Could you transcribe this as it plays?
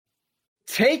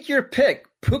Take your pick,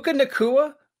 Puka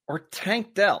Nacua or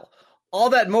Tank Dell. All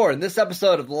that and more in this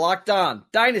episode of the Locked On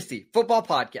Dynasty Football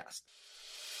Podcast.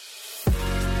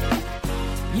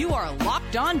 You are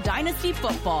Locked On Dynasty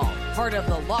Football, part of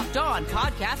the Locked On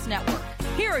Podcast Network.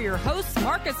 Here are your hosts,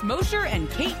 Marcus Mosher and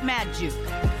Kate Madjuk.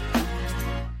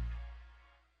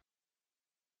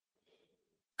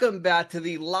 Welcome back to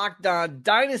the Locked On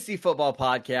Dynasty Football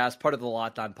Podcast, part of the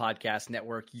Locked On Podcast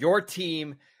Network, your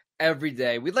team every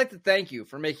day. We'd like to thank you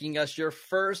for making us your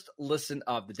first listen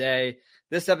of the day.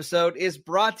 This episode is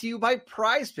brought to you by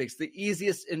Prize Picks, the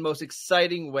easiest and most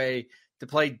exciting way to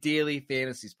play daily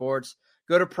fantasy sports.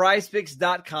 Go to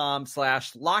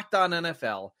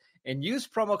prizepicks.com/LockedOnNFL and use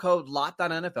promo code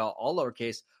LockedOnNFL, all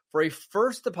lowercase, for a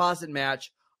first deposit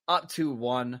match up to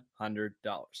 $100.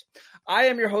 I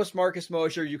am your host, Marcus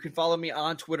Mosher. You can follow me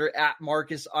on Twitter at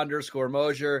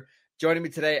Marcus_Mosher. Joining me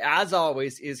today, as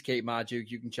always, is Kate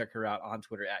Madjuk. You can check her out on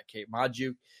Twitter at Kate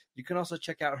Madjuk. You can also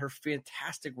check out her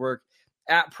fantastic work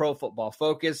at Pro Football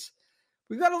Focus.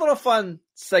 We've got a little fun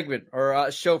segment or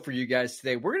show for you guys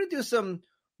today. We're going to do some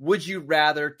Would You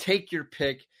Rather, take your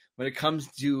pick when it comes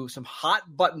to some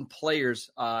hot button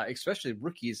players, especially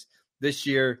rookies this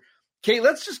year. Kate,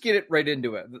 let's just get it right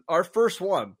into it. Our first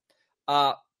one,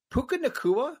 Puka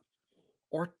Nacua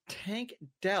or Tank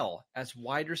Dell as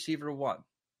wide receiver one?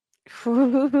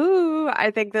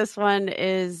 I think this one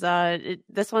is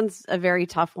this one's a very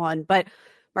tough one. But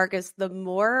Marcus, the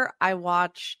more I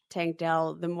watch Tank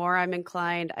Dell, the more I'm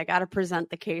inclined. I got to present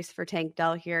the case for Tank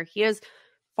Dell here. He is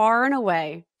far and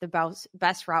away the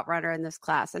best route runner in this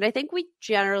class, and I think we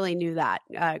generally knew that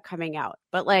coming out.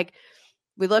 But like,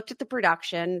 we looked at the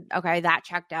production. Okay, that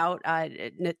checked out.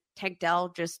 Tank Dell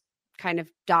just kind of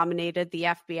dominated the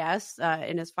FBS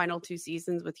in his final two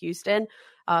seasons with Houston.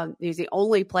 He's the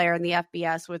only player in the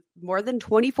FBS with more than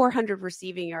 2,400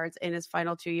 receiving yards in his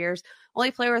final 2 years.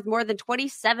 Only player with more than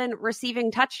 27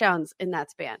 receiving touchdowns in that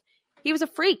span. He was a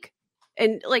freak,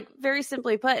 and like, very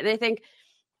simply put. And I think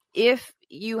if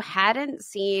you hadn't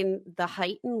seen the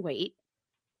height and weight,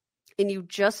 and you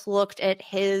just looked at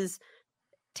his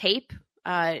tape,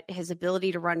 his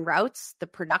ability to run routes, the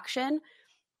production,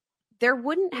 there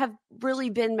wouldn't have really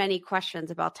been many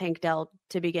questions about Tank Dell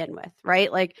to begin with,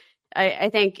 right? Like, I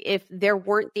think if there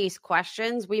weren't these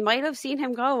questions, we might have seen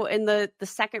him go in the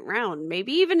second round,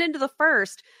 maybe even into the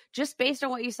first, just based on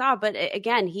what you saw. But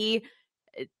again, he,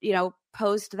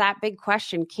 posed that big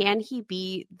question: can he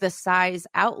be the size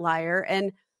outlier?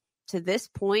 And to this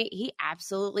point, he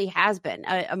absolutely has been.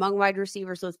 Among wide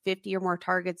receivers with 50 or more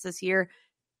targets this year,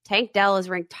 Tank Dell is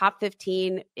ranked top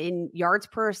 15 in yards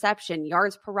per reception,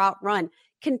 yards per route run,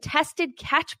 contested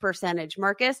catch percentage,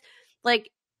 Marcus.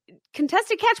 Like,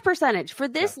 contested catch percentage for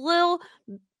this little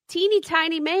teeny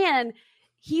tiny man,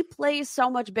 he plays so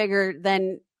much bigger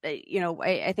than,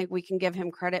 I think we can give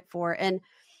him credit for. And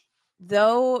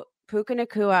though Puka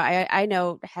Nacua, I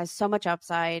know, has so much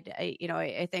upside,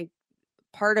 I think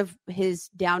part of his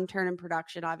downturn in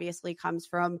production obviously comes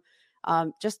from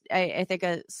I think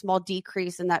a small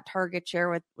decrease in that target share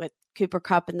with Cooper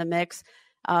Kupp in the mix,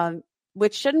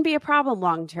 which shouldn't be a problem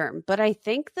long term. But I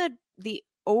think that the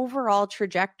overall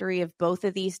trajectory of both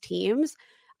of these teams,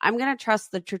 I'm going to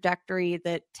trust the trajectory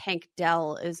that Tank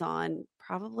Dell is on,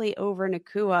 probably over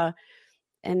Nacua.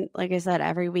 And like I said,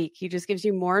 every week he just gives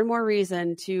you more and more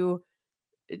reason to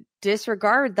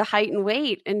disregard the height and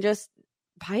weight and just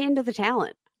buy into the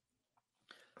talent.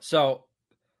 So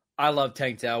I love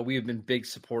Tank Dell. We have been big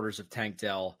supporters of Tank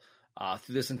Dell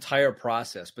through this entire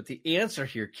process. But the answer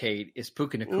here, Kate, is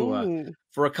Puka Nacua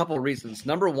for a couple of reasons.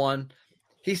 Number one,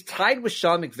 he's tied with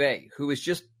Sean McVay, who is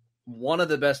just one of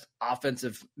the best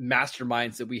offensive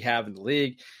masterminds that we have in the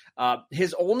league.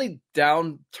 His only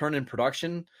downturn in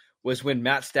production was when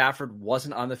Matt Stafford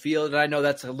wasn't on the field. And I know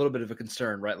that's a little bit of a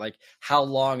concern, right? Like, how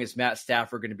long is Matt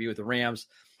Stafford going to be with the Rams?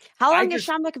 How long is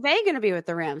Sean McVay going to be with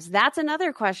the Rams? That's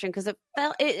another question, because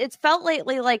it's felt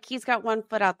lately like he's got one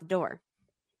foot out the door.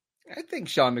 I think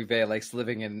Sean McVay likes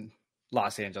living in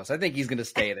Los Angeles. I think he's going to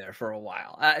stay there for a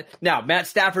while. Now, Matt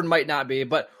Stafford might not be,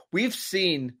 but we've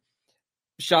seen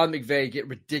Sean McVay get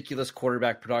ridiculous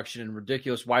quarterback production and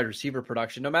ridiculous wide receiver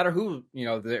production, no matter who,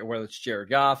 whether it's Jared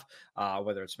Goff,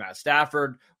 whether it's Matt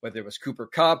Stafford, whether it was Cooper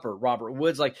Kupp or Robert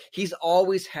Woods. Like, he's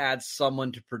always had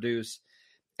someone to produce.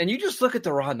 And you just look at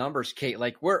the raw numbers, Kate.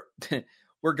 Like, we're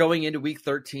going into week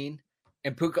 13,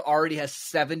 and Puka already has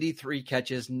 73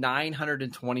 catches,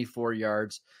 924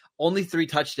 yards, only 3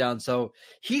 touchdowns. So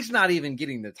he's not even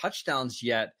getting the touchdowns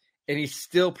yet, and he's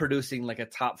still producing like a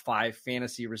top 5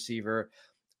 fantasy receiver.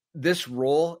 This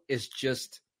role is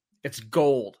just, it's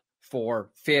gold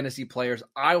for fantasy players.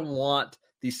 I want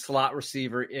the slot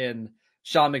receiver in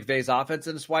Sean McVay's offense,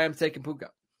 and it's why I'm taking Puka.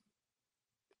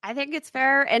 I think it's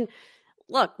fair. And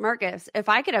look, Marcus, if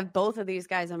I could have both of these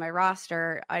guys on my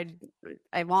roster, I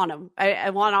want them. I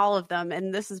want all of them.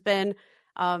 And this has been,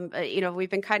 we've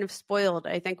been kind of spoiled,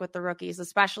 I think, with the rookies,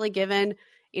 especially given,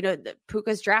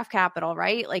 Puka's draft capital,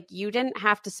 right? Like, you didn't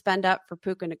have to spend up for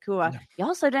Puka Nacua. No. You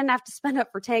also didn't have to spend up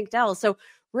for Tank Dell. So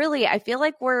really, I feel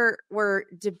like we're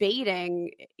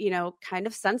debating, kind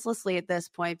of senselessly at this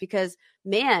point, because,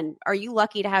 man, are you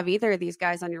lucky to have either of these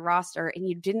guys on your roster and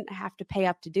you didn't have to pay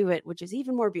up to do it, which is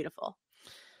even more beautiful.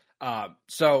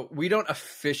 So we don't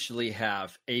officially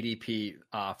have ADP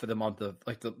for the month of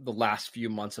the last few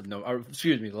months of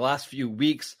the last few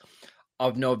weeks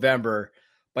of November.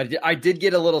 But I did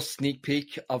get a little sneak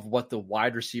peek of what the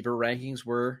wide receiver rankings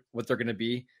were, what they're going to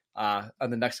be on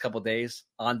the next couple of days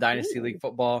on Dynasty League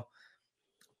football.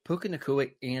 Puka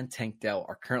Nacua and Tank Dell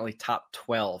are currently top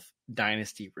 12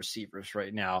 Dynasty receivers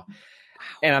right now. Wow.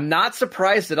 And I'm not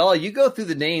surprised at all. You go through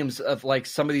the names of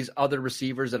some of these other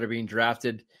receivers that are being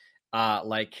drafted. I'll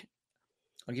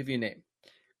give you a name.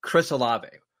 Chris Olave.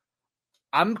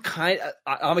 I'm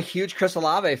a huge Chris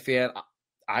Olave fan.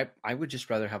 I would just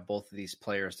rather have both of these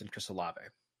players than Chris Olave.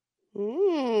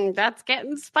 That's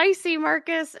getting spicy,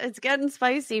 Marcus. It's getting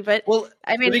spicy. But let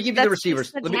me give you the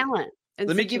receivers.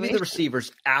 Let me give you the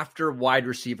receivers after wide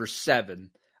receiver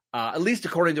 7. At least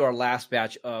according to our last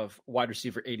batch of wide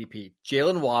receiver ADP.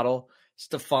 Jalen Waddle,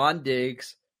 Stephon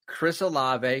Diggs, Chris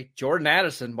Olave, Jordan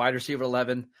Addison, wide receiver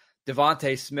 11,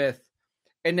 Devontae Smith.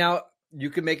 And now you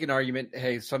can make an argument,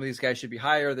 hey, some of these guys should be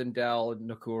higher than Dell and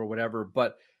Nacua or whatever,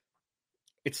 but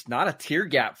it's not a tier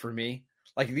gap for me.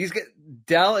 These guys,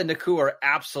 Dell and Nacua are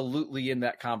absolutely in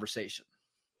that conversation.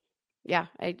 Yeah,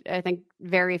 I think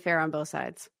very fair on both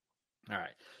sides. All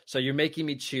right. So you're making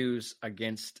me choose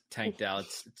against Tank Dell.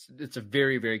 It's a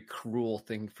very, very cruel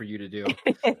thing for you to do.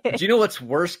 Do you know what's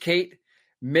worse, Kate?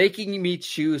 Making me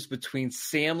choose between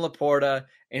Sam Laporta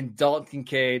and Dalton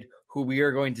Kincaid, who we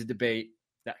are going to debate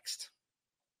next.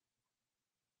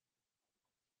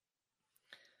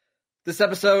 This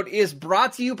episode is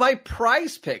brought to you by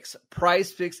Prize Picks.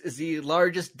 Prize Picks is the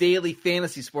largest daily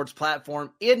fantasy sports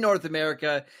platform in North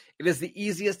America. It is the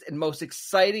easiest and most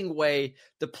exciting way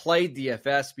to play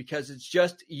DFS because it's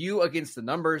just you against the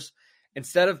numbers.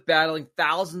 Instead of battling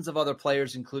thousands of other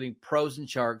players, including pros and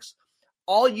sharks,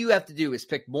 all you have to do is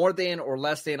pick more than or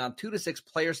less than on 2 to 6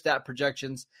 player stat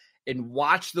projections and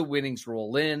watch the winnings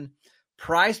roll in.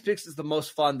 Prize Picks is the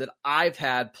most fun that I've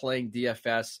had playing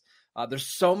DFS. There's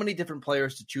so many different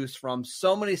players to choose from,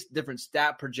 so many different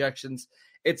stat projections.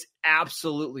 It's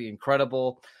absolutely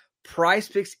incredible. Prize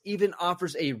Picks even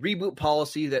offers a reboot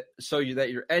policy that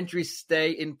your entries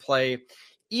stay in play.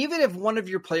 Even if one of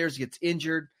your players gets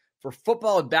injured, for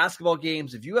football and basketball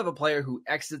games, if you have a player who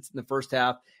exits in the first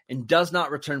half and does not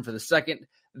return for the second,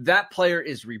 that player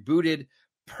is rebooted.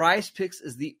 Prize Picks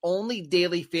is the only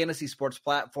daily fantasy sports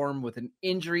platform with an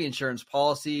injury insurance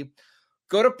policy.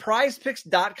 Go to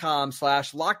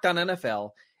prizepicks.com/LockedOnNFL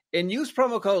and use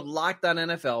promo code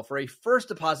LockedOnNFL for a first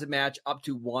deposit match up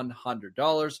to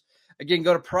 $100. Again,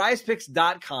 go to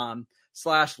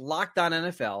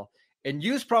prizepicks.com/LockedOnNFL and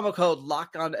use promo code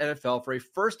LockedOnNFL for a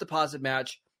first deposit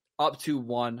match up to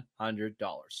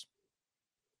 $100.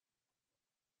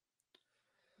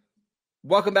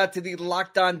 Welcome back to the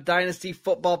Locked On Dynasty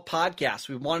Football Podcast.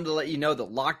 We wanted to let you know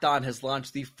that Locked On has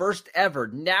launched the first ever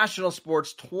national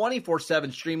sports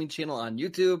 24/7 streaming channel on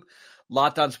YouTube.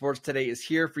 Locked On Sports Today is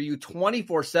here for you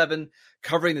 24/7,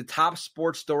 covering the top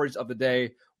sports stories of the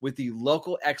day with the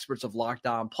local experts of Locked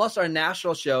On, plus our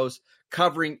national shows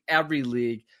covering every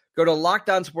league. Go to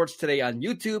Locked On Sports Today on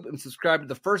YouTube and subscribe to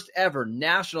the first ever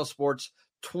national sports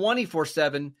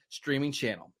 24/7 streaming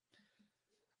channel.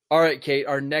 All right, Kate,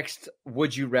 our next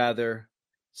would you rather,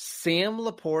 Sam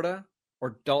Laporta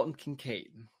or Dalton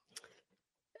Kincaid?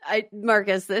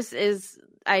 Marcus,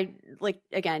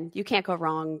 again, you can't go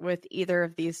wrong with either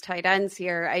of these tight ends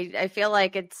here. I feel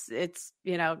like it's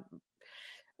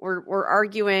we're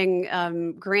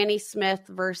arguing Granny Smith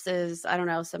versus, I don't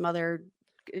know, some other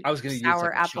I was going to use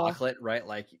apple. Chocolate, right?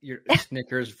 Like your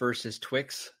Snickers versus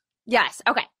Twix. Yes.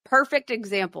 Okay. Perfect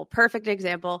example.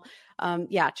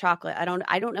 Chocolate. I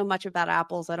don't know much about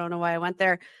apples. I don't know why I went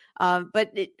there.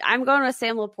 But I'm going with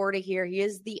Sam Laporta here. He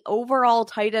is the overall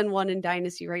tight end 1 in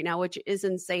Dynasty right now, which is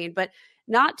insane, but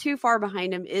not too far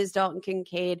behind him is Dalton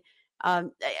Kincaid.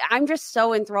 I'm just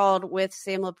so enthralled with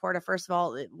Sam Laporta. First of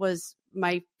all, it was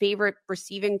my favorite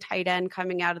receiving tight end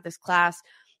coming out of this class,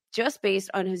 just based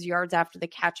on his yards after the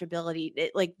catch ability.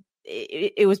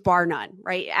 It was bar none,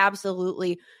 right?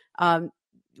 Absolutely.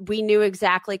 we knew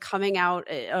exactly coming out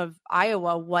of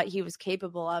Iowa what he was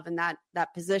capable of in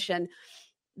that position.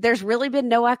 There's really been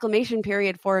no acclimation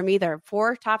period for him either.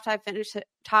 4 top 5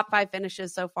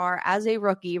 finishes so far as a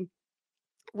rookie,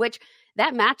 which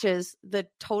that matches the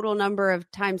total number of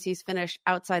times he's finished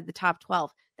outside the top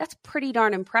 12. That's pretty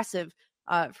darn impressive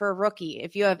for a rookie.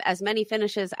 If you have as many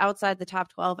finishes outside the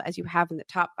top 12 as you have in the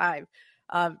top 5,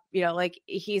 like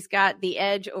he's got the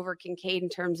edge over Kincaid in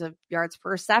terms of yards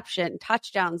per reception,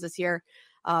 touchdowns this year.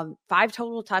 5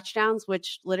 total touchdowns,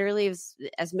 which literally is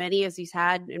as many as he's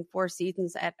had in 4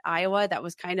 seasons at Iowa. That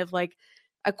was kind of like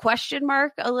a question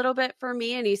mark a little bit for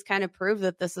me. And he's kind of proved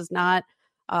that this is not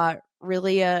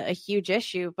really a huge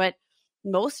issue. But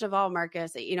most of all,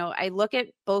 Marcus, I look at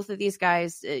both of these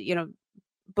guys,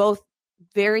 both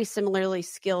very similarly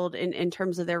skilled in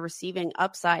terms of their receiving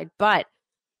upside. But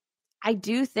I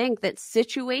do think that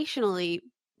situationally,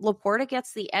 Laporta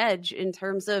gets the edge in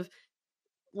terms of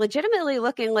legitimately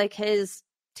looking like his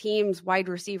team's wide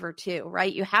receiver too,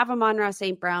 right? You have Amon-Ra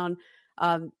St. Brown.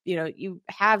 You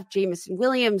have Jamison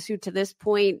Williams, who to this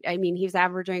point, I mean, he's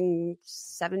averaging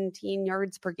 17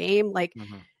 yards per game. Like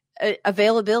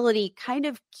availability kind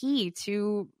of key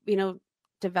to,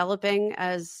 developing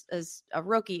as a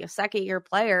rookie, a second-year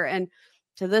player. And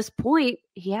to this point,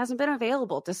 he hasn't been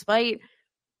available despite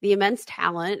the immense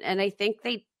talent. And I think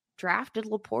they drafted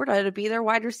Laporta to be their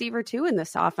wide receiver too in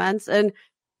this offense. And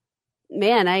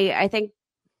man, I think,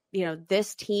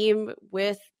 this team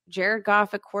with Jared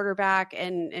Goff at quarterback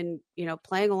and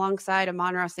playing alongside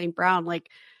Amon-Ra St. Brown, like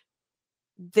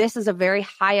this is a very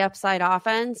high upside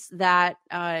offense that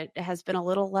has been a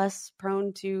little less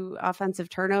prone to offensive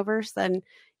turnovers than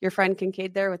your friend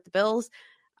Kincaid there with the Bills.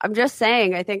 I'm just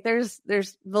saying, I think there's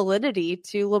validity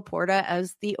to Laporta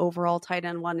as the overall tight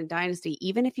end 1 in Dynasty,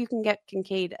 even if you can get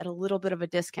Kincaid at a little bit of a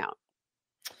discount.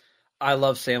 I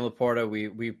love Sam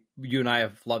Laporta. You and I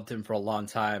have loved him for a long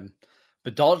time.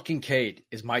 But Dalton Kincaid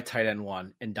is my tight end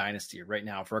 1 in Dynasty right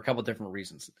now for a couple different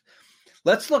reasons.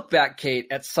 Let's look back, Kate,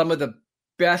 at some of the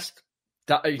best,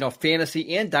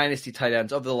 fantasy and Dynasty tight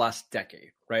ends over the last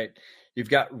decade, right? You've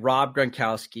got Rob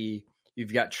Gronkowski.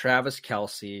 You've got Travis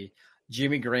Kelce,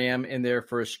 Jimmy Graham in there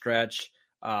for a stretch,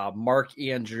 Mark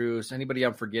Andrews. Anybody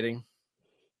I'm forgetting?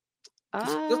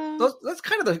 That's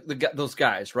kind of those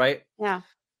guys, right? Yeah.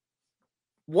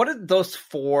 What did those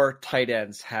 4 tight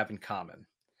ends have in common?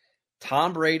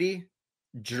 Tom Brady,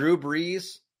 Drew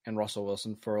Brees, and Russell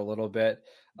Wilson for a little bit,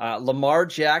 Lamar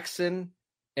Jackson,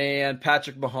 and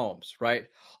Patrick Mahomes, right?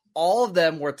 All of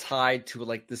them were tied to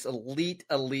like this elite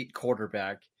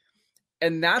quarterback.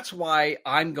 And that's why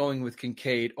I'm going with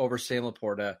Kincaid over Sam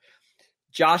Laporta.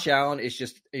 Josh Allen is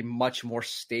just a much more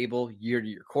stable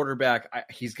year-to-year quarterback.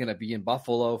 He's going to be in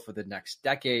Buffalo for the next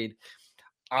decade.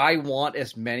 I want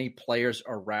as many players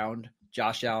around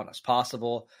Josh Allen as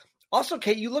possible. Also,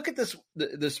 Kate, you look at this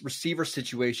receiver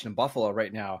situation in Buffalo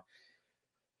right now.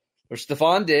 There's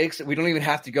Stephon Diggs. We don't even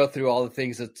have to go through all the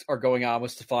things that are going on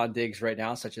with Stephon Diggs right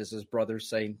now, such as his brothers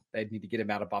saying they need to get him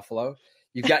out of Buffalo.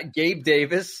 You've got Gabe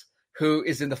Davis, who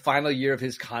is in the final year of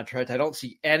his contract. I don't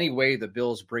see any way the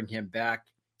Bills bring him back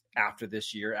after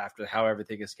this year, after how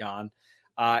everything has gone.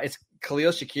 It's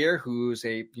Khalil Shakir, who's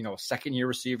a second-year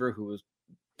receiver who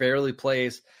barely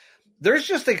plays. There's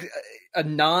just a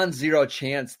non-zero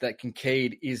chance that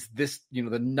Kincaid is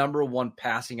the number 1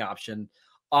 passing option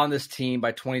on this team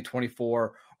by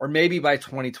 2024 or maybe by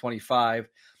 2025.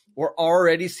 We're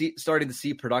already starting to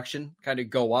see production kind of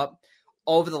go up.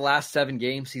 Over the last 7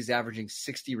 games, he's averaging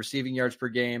 60 receiving yards per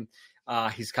game.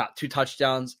 He's got 2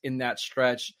 touchdowns in that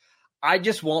stretch. I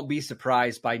just won't be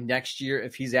surprised by next year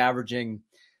if he's averaging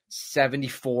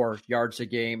 74 yards a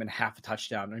game and half a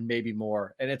touchdown and maybe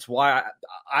more. And it's why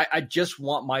I just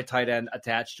want my tight end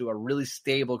attached to a really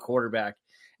stable quarterback.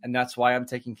 And that's why I'm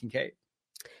taking Kincaid.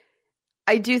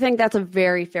 I do think that's a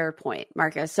very fair point,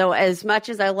 Marcus. So as much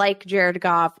as I like Jared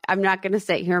Goff, I'm not going to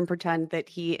sit here and pretend that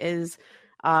he is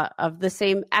of the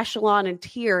same echelon and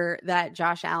tier that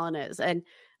Josh Allen is. And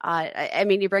I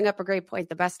mean, you bring up a great point.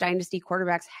 The best dynasty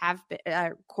quarterbacks have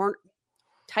been,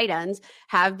 tight ends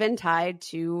have been tied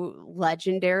to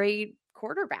legendary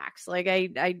quarterbacks. Like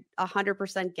I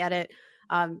 100% get it.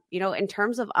 In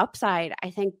terms of upside,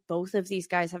 I think both of these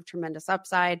guys have tremendous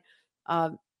upside. I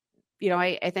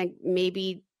think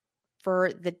maybe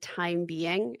for the time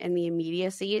being and the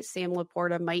immediacy, Sam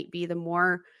Laporta might be the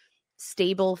more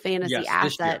stable fantasy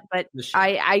asset, but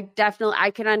I definitely,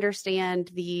 I can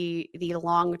understand the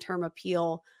long-term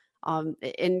appeal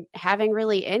in having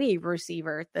really any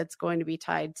receiver that's going to be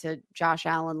tied to Josh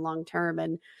Allen long-term.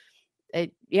 And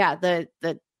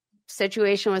the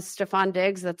situation with Stephon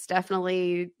Diggs that's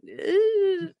definitely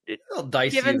A little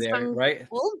dicey there, right?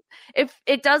 Well, if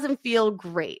it doesn't feel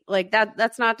great, like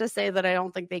that's not to say that I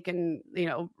don't think they can,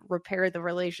 repair the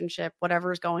relationship,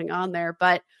 whatever's going on there.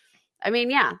 But I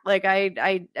mean, yeah, like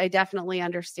I definitely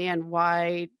understand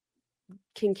why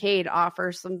Kincaid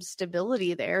offers some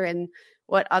stability there and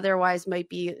what otherwise might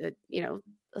be,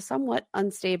 a somewhat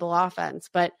unstable offense.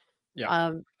 But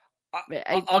yeah,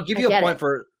 I'll give you a point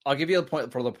for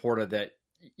Laporta that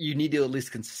you need to at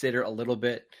least consider a little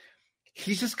bit.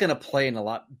 He's just going to play in a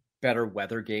lot better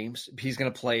weather games. He's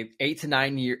going to play 8 to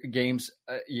 9 games,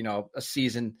 a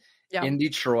season in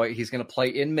Detroit. He's going to play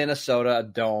in Minnesota, a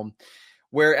dome.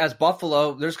 Whereas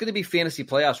Buffalo, there's going to be fantasy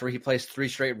playoffs where he plays 3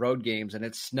 straight road games and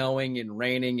it's snowing and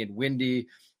raining and windy,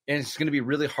 and it's going to be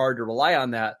really hard to rely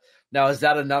on that. Now, is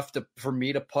that enough for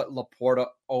me to put Laporta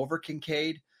over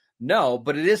Kincaid? No,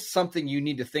 but it is something you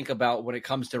need to think about when it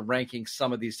comes to ranking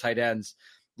some of these tight ends.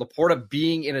 Laporta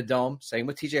being in a dome, same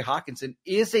with TJ Hawkinson,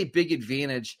 is a big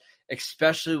advantage,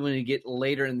 especially when you get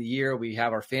later in the year. We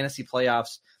have our fantasy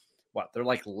playoffs. They're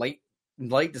like late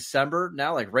December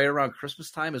now, like right around Christmas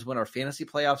time is when our fantasy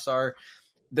playoffs are.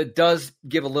 That does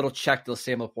give a little check to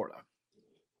Sam Laporta.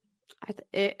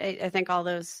 I think all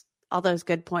those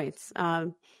good points,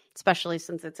 especially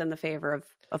since it's in the favor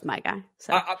of my guy.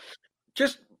 So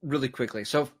just really quickly.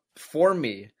 So for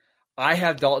me, I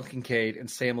have Dalton Kincaid and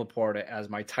Sam Laporta as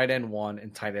my tight end 1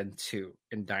 and tight end 2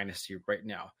 in Dynasty right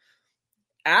now.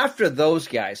 After those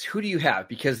guys, who do you have?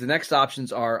 Because the next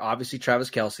options are obviously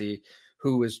Travis Kelce,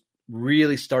 who is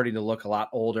really starting to look a lot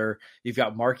older. You've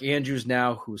got Mark Andrews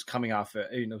now, who's coming off,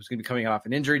 who's going to be coming off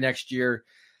an injury next year.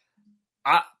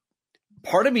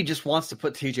 Part of me just wants to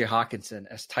put TJ Hawkinson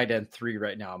as tight end 3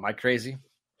 right now. Am I crazy?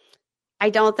 I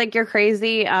don't think you're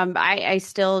crazy. I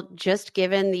still, just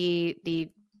given the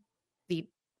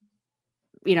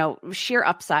sheer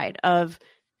upside of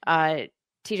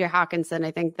TJ Hawkinson, I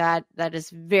think that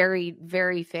is very,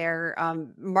 very fair.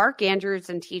 Mark Andrews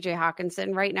and TJ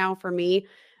Hawkinson right now for me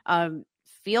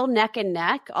feel neck and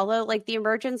neck, although like the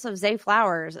emergence of Zay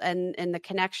Flowers and the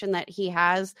connection that he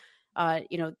has,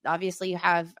 obviously you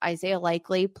have Isaiah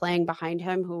Likely playing behind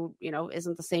him, who,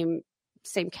 isn't the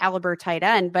same caliber tight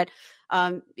end, but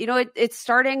it's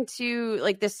starting to,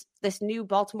 like, this new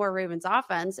Baltimore Ravens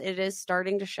offense, it is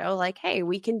starting to show like, hey,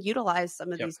 we can utilize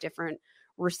some of these different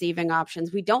receiving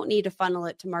options. We don't need to funnel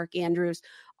it to Mark Andrews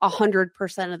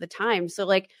 100% of the time. So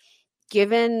like,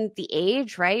 given the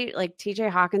age, right? Like TJ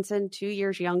Hawkinson, 2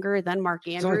 years younger than Mark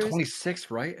Andrews. He's only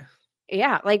 26, right?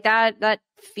 Yeah. Like that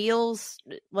feels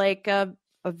like a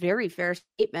very fair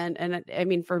statement. And I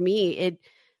mean, for me,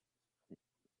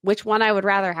 which one I would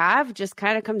rather have just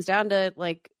kind of comes down to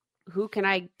like, who can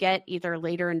I get either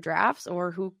later in drafts, or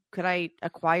who could I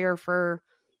acquire for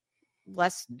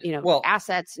less,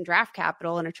 assets and draft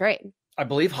capital in a trade? I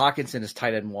believe Hawkinson is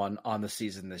tight end 1 on the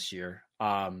season this year.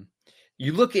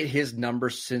 You look at his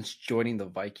numbers since joining the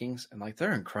Vikings, and like,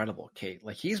 they're incredible, Kate.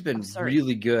 Like, he's been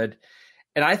really good.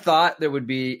 And I thought there would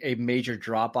be a major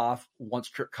drop off once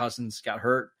Kirk Cousins got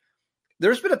hurt.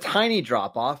 There's been a tiny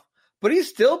drop off, but he's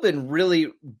still been really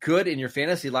good in your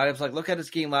fantasy lineups. Like, look at his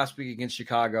game last week against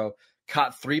Chicago.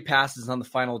 Caught 3 passes on the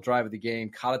final drive of the game.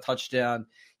 Caught a touchdown.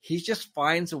 He just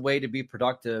finds a way to be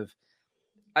productive.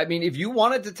 I mean, if you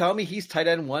wanted to tell me he's tight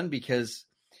end 1 because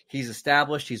he's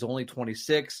established, he's only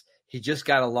 26, he just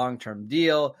got a long-term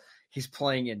deal, he's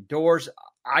playing indoors,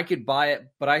 I could buy it.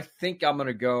 But I think I'm going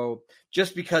to go,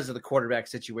 just because of the quarterback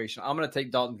situation, I'm going to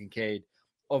take Dalton Kincaid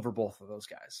over both of those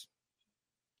guys.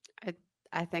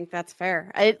 I think that's fair.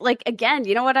 Again,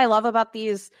 you know what I love about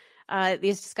these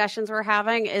discussions we're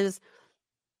having is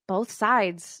both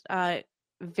sides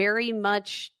very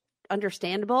much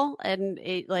understandable, and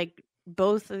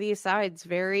both of these sides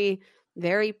very,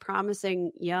 very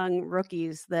promising young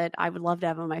rookies that I would love to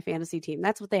have on my fantasy team.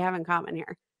 That's what they have in common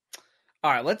here.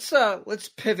 All right, let's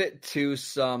pivot to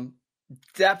some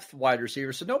depth wide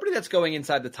receivers. So nobody that's going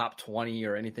inside the top 20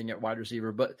 or anything at wide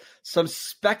receiver, but some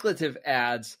speculative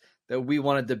ads that we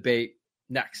want to debate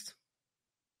next.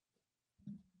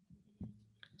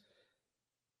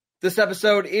 This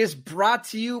episode is brought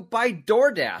to you by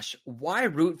DoorDash. Why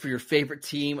root for your favorite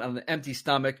team on an empty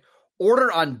stomach?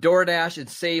 Order on DoorDash and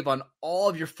save on all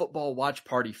of your football watch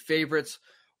party favorites.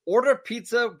 Order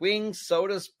pizza, wings,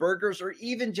 sodas, burgers, or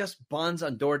even just buns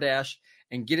on DoorDash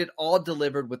and get it all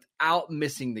delivered without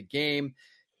missing the game.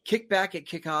 Kick back at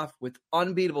kickoff with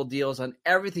unbeatable deals on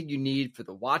everything you need for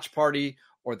the watch party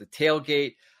or the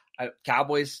tailgate.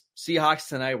 Cowboys, Seahawks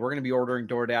tonight, we're going to be ordering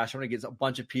DoorDash. I'm going to get a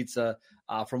bunch of pizza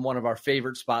from one of our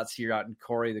favorite spots here out in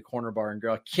Corey, the Corner Bar and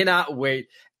Grill. Cannot wait.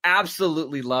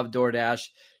 Absolutely love DoorDash.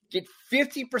 Get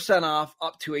 50% off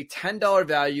up to a $10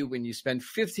 value when you spend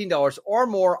 $15 or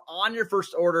more on your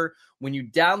first order when you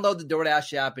download the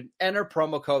DoorDash app and enter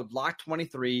promo code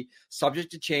LOCK23,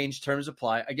 subject to change, terms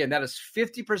apply. Again, that is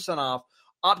 50% off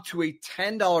up to a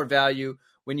 $10 value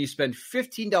when you spend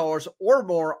 $15 or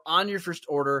more on your first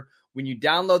order when you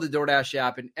download the DoorDash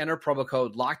app and enter promo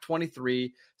code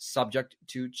LOCK23, subject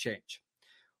to change.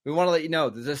 We want to let you know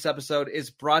that this episode is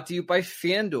brought to you by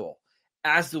FanDuel.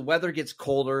 As the weather gets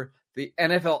colder, the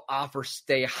NFL offers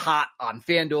stay hot on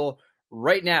FanDuel.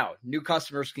 Right now, new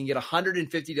customers can get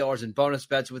 $150 in bonus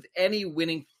bets with any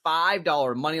winning $5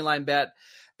 moneyline bet.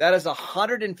 That is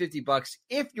 $150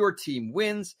 if your team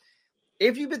wins.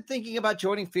 If you've been thinking about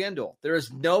joining FanDuel, there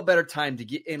is no better time to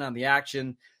get in on the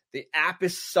action. The app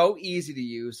is so easy to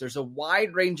use. There's a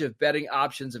wide range of betting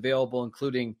options available,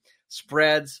 including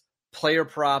spreads, player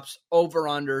props,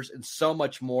 over-unders, and so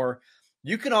much more.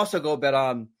 You can also go bet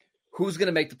on who's going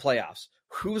to make the playoffs,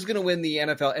 who's going to win the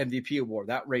NFL MVP award.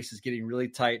 That race is getting really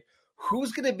tight.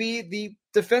 Who's going to be the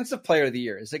defensive player of the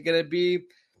year? Is it going to be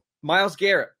Myles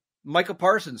Garrett, Michael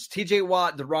Parsons, TJ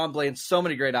Watt, DeRon Bland? So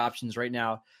many great options right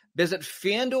now. Visit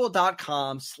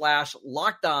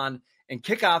FanDuel.com/lockedon and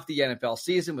kick off the NFL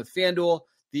season with FanDuel,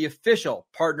 the official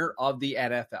partner of the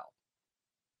NFL.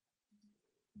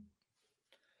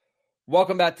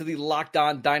 Welcome back to the Locked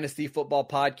On Dynasty Football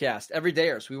Podcast. Every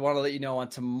dayers, we want to let you know on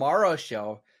tomorrow's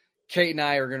show, Kate and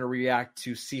I are going to react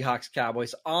to Seahawks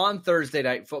Cowboys on Thursday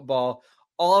Night Football.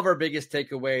 All of our biggest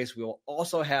takeaways. We will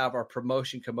also have our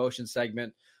promotion commotion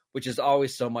segment, which is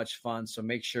always so much fun. So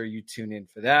make sure you tune in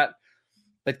for that.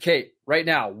 But Kate, right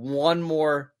now, one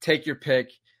more, take your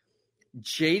pick.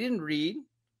 Jayden Reed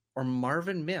or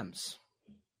Marvin Mims?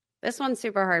 This one's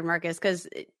super hard, Marcus, because,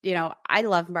 I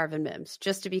love Marvin Mims.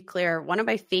 Just to be clear, one of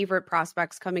my favorite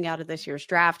prospects coming out of this year's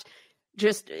draft.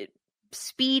 Just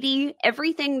speedy,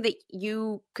 everything that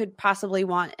you could possibly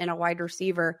want in a wide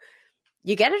receiver.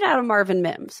 You get it out of Marvin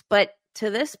Mims. But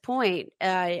to this point,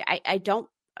 I don't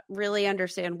really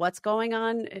understand what's going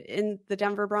on in the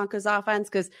Denver Broncos offense,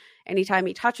 because anytime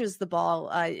he touches the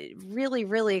ball, really,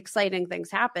 really exciting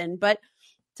things happen. But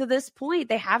to this point,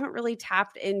 they haven't really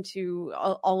tapped into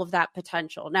all of that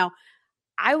potential. Now,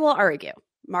 I will argue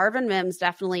Marvin Mims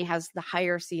definitely has the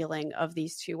higher ceiling of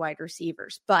these two wide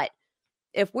receivers. But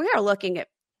if we are looking at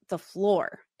the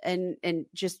floor and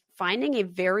just finding a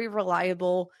very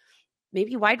reliable,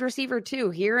 maybe wide receiver too,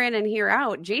 here in and here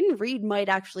out, Jayden Reed might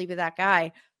actually be that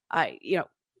guy.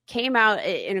 Came out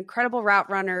an incredible route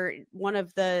runner, one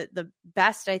of the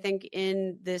best, I think,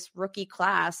 in this rookie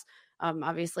class.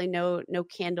 Obviously no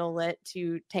candle lit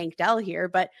to Tank Dell here,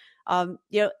 but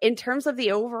in terms of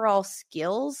the overall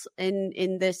skills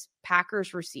in this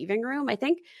Packers receiving room, I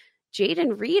think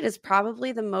Jayden Reed is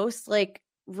probably the most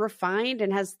refined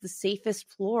and has the safest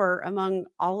floor among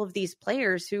all of these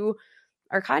players who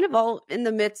are kind of all in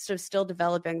the midst of still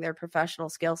developing their professional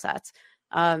skill sets.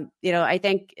 I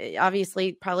think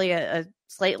obviously probably a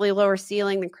slightly lower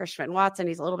ceiling than Christian Watson.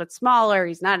 He's a little bit smaller.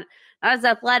 He's not as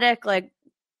athletic.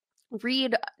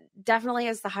 Reed definitely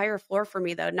has the higher floor for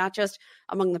me, though, not just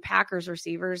among the Packers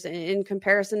receivers in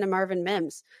comparison to Marvin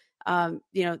Mims.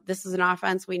 This is an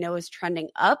offense we know is trending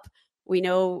up. We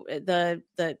know the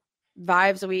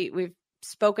vibes we've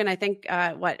spoken. I think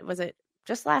what was it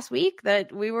just last week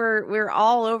that we were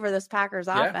all over this Packers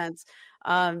offense.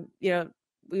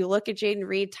 We look at Jayden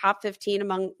Reed, top 15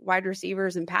 among wide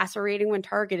receivers in passer rating when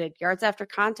targeted, yards after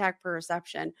contact per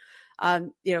reception.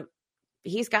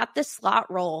 He's got this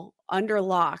slot role under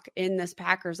lock in this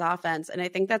Packers offense. And I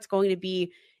think that's going to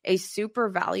be a super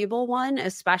valuable one,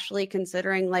 especially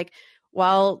considering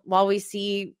while we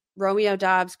see Romeo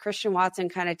Doubs, Christian Watson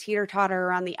kind of teeter-totter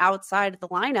around the outside of the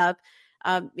lineup,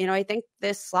 I think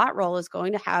this slot role is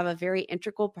going to have a very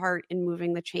integral part in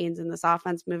moving the chains in this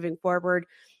offense moving forward.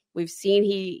 We've seen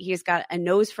he's got a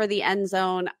nose for the end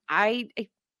zone. I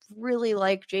really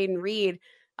like Jayden Reed,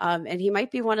 and he might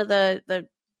be one of the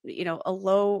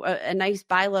a nice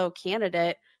buy low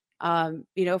candidate,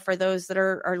 for those that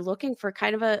are looking for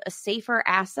kind of a safer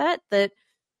asset that,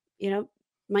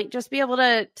 might just be able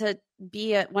to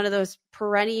be at one of those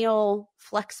perennial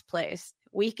flex plays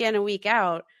week in and week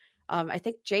out. I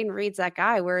think Jayden Reed's that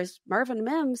guy, whereas Marvin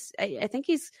Mims, I think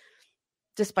he's,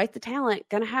 despite the talent,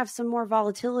 going to have some more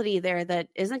volatility there that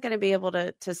isn't going to be able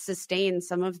to sustain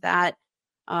some of that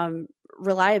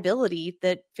reliability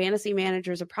that fantasy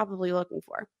managers are probably looking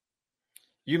for.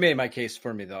 You made my case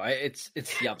for me, though. It's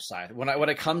the upside. When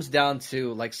it comes down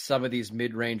to some of these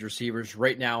mid-range receivers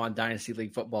right now on Dynasty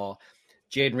League football,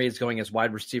 Jayden Reed's going as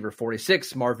wide receiver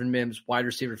 46, Marvin Mims wide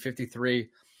receiver 53.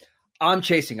 I'm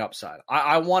chasing upside.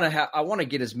 I want to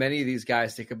get as many of these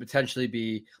guys that could potentially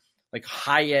be like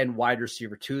high-end wide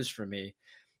receiver twos for me.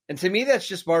 And to me, that's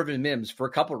just Marvin Mims for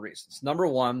a couple of reasons. Number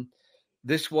one,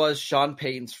 this was Sean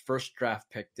Payton's first draft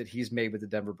pick that he's made with the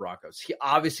Denver Broncos. He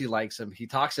obviously likes him. He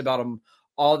talks about him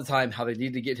all the time, how they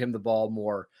need to get him the ball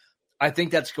more. I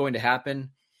think that's going to happen.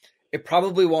 It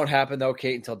probably won't happen, though,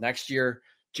 Kate, until next year.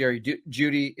 Jerry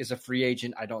Jeudy is a free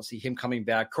agent. I don't see him coming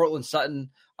back. Courtland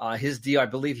Sutton, his deal, I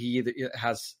believe he either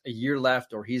has a year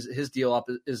left or his deal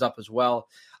is up as well.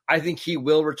 I think he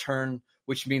will return,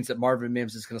 which means that Marvin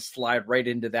Mims is going to slide right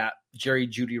into that Jerry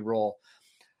Jeudy role.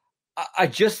 I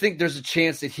just think there's a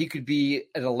chance that he could be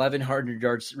an 1,100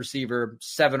 yards receiver,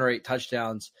 7 or 8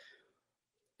 touchdowns.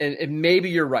 And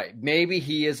maybe you're right. Maybe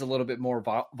he is a little bit more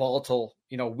volatile,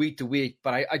 week to week.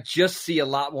 But I just see a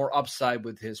lot more upside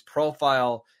with his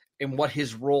profile and what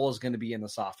his role is going to be in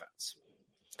this offense.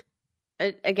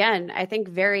 Again, I think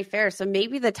very fair. So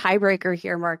maybe the tiebreaker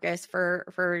here, Marcus,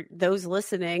 for those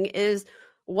listening is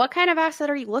what kind of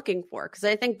asset are you looking for? Because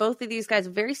I think both of these guys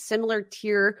are very similar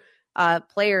tier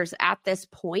players at this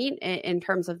point in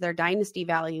terms of their dynasty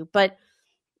value. But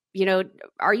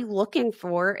are you looking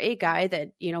for a guy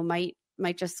that,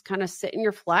 might just kind of sit in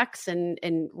your flex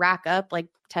and rack up like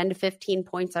 10 to 15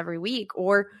 points every week?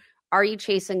 Or are you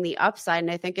chasing the upside?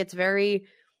 And I think it's very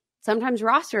sometimes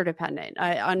roster dependent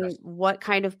on what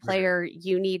kind of player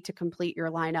you need to complete your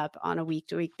lineup on a week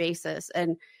to week basis.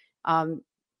 And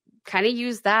kind of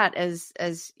use that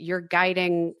as your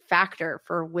guiding factor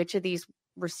for which of these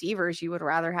receivers you would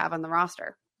rather have on the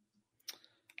roster.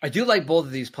 I do like both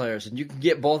of these players, and you can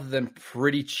get both of them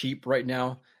pretty cheap right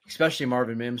now, especially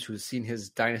Marvin Mims, who's seen his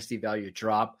dynasty value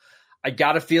drop. I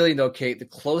got a feeling, though, Kate, the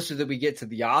closer that we get to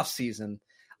the offseason,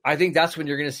 I think that's when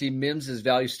you're going to see Mims'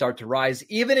 value start to rise,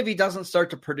 even if he doesn't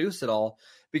start to produce at all,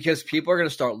 because people are going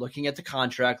to start looking at the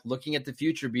contract, looking at the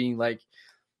future, being like,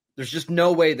 there's just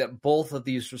no way that both of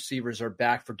these receivers are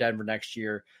back for Denver next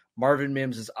year. Marvin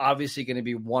Mims is obviously going to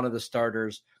be one of the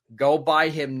starters. Go buy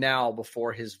him now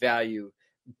before his value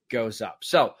goes up.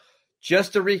 So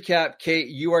just to recap, Kate,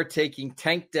 you are taking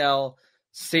Tank Dell,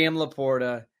 Sam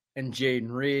Laporta, and Jaden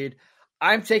Reed.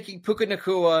 I'm taking Puka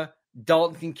Nacua,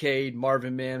 Dalton Kincaid,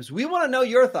 Marvin Mims. We want to know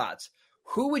your thoughts.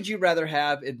 Who would you rather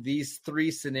have in these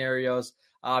three scenarios?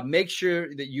 Make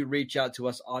sure that you reach out to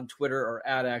us on Twitter or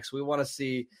 @X. We want to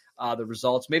see the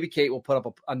results. Maybe Kate will put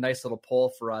up a nice little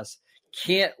poll for us.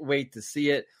 Can't wait to see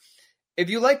it. If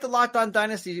you like the Locked On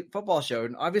Dynasty Football Show,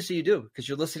 and obviously you do because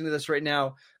you're listening to this right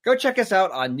now, go check us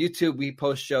out on YouTube. We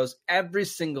post shows every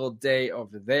single day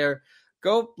over there.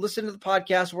 Go listen to the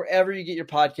podcast wherever you get your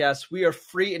podcasts. We are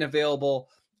free and available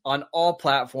on all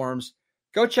platforms.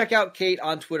 Go check out Kate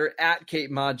on Twitter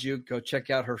 @KateMajuk. Go check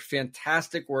out her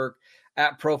fantastic work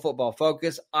at Pro Football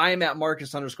Focus. I am at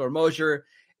Marcus_Mosher.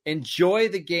 Enjoy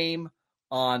the game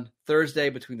on Thursday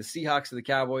between the Seahawks and the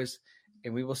Cowboys,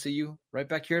 and we will see you right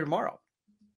back here tomorrow.